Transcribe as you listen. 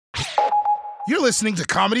You're listening to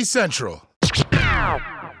Comedy Central.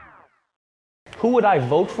 Who would I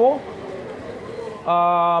vote for?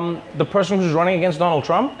 The person who's running against Donald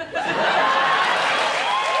Trump.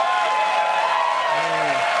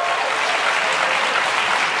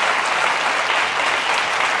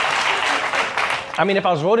 I mean, if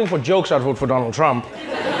I was voting for jokes, I'd vote for Donald Trump.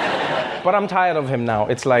 But I'm tired of him now.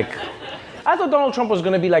 It's like, I thought Donald Trump was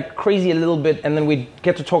gonna be like crazy a little bit and then we'd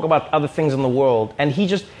get to talk about other things in the world. And he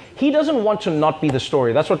doesn't want to not be the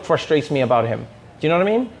story. That's what frustrates me about him. Do you know what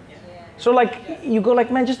I mean? So like, you go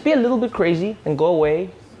like, man, just be a little bit crazy and go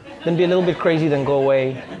away. Then be a little bit crazy, then go away.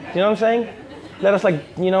 You know what I'm saying? Let us like,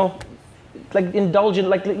 you know, like indulge in,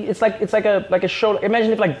 like, it's like a show.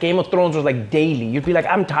 Imagine if like Game of Thrones was like daily. You'd be like,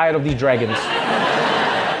 I'm tired of these dragons.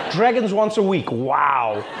 Dragons once a week,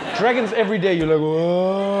 wow. Dragons every day, you're like,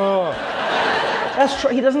 whoa.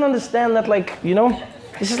 He doesn't understand that, like, you know,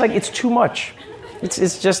 this is like, it's too much.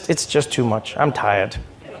 It's just too much. I'm tired.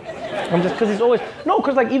 Because he's always, no,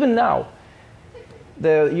 because like even now,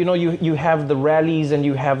 you have the rallies and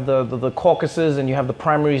you have the caucuses and you have the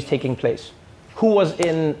primaries taking place. Who was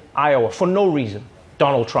in Iowa for no reason?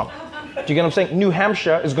 Donald Trump. Do you get what I'm saying? New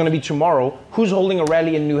Hampshire is going to be tomorrow. Who's holding a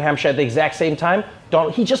rally in New Hampshire at the exact same time?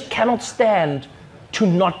 He just cannot stand to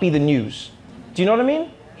not be the news. Do you know what I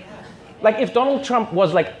mean? Like if Donald Trump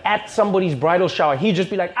was like at somebody's bridal shower, he'd just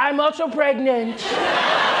be like, I'm also pregnant.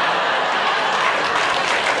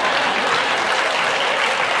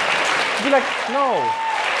 Be like, no.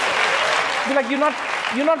 Be like,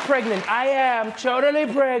 you're not pregnant. I am totally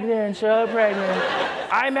pregnant, so pregnant.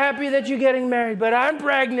 I'm happy that you're getting married, but I'm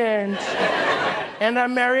pregnant. And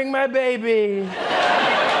I'm marrying my baby.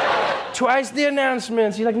 Twice the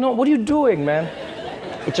announcements. You're like, no, what are you doing, man?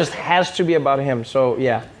 It just has to be about him, so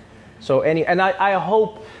yeah. I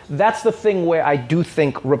hope that's the thing where I do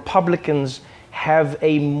think Republicans have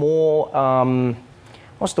a more,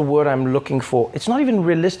 what's the word I'm looking for? It's not even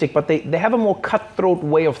realistic, but they have a more cutthroat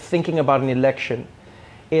way of thinking about an election.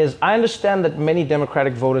 I understand that many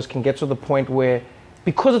Democratic voters can get to the point where,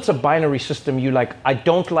 because it's a binary system, you like, I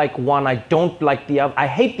don't like one, I don't like the other, I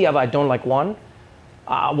hate the other, I don't like one.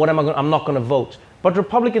 I'm not gonna vote. But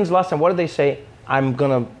Republicans last time, what did they say? I'm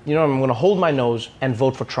gonna hold my nose and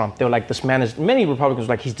vote for Trump. They were like, many Republicans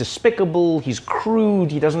were like, he's despicable, he's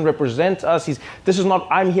crude, he doesn't represent us,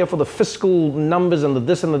 I'm here for the fiscal numbers and the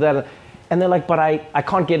this and the that. And they're like, but I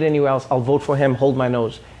can't get anywhere else, I'll vote for him, hold my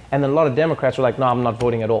nose. And then a lot of Democrats were like, no, I'm not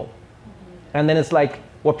voting at all. And then it's like,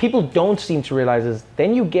 what people don't seem to realize is,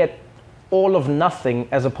 then you get all of nothing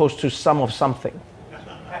as opposed to some of something.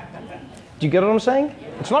 Do you get what I'm saying?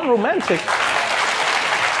 It's not romantic.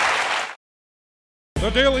 The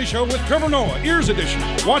Daily Show with Trevor Noah, Ears Edition.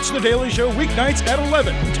 Watch The Daily Show weeknights at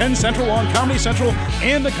 11, 10 Central on Comedy Central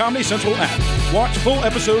and the Comedy Central app. Watch full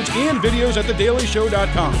episodes and videos at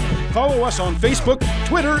thedailyshow.com. Follow us on Facebook,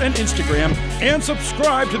 Twitter, and Instagram. And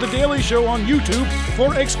subscribe to The Daily Show on YouTube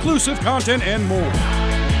for exclusive content and more.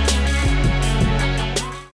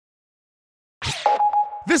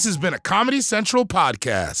 This has been a Comedy Central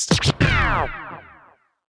podcast.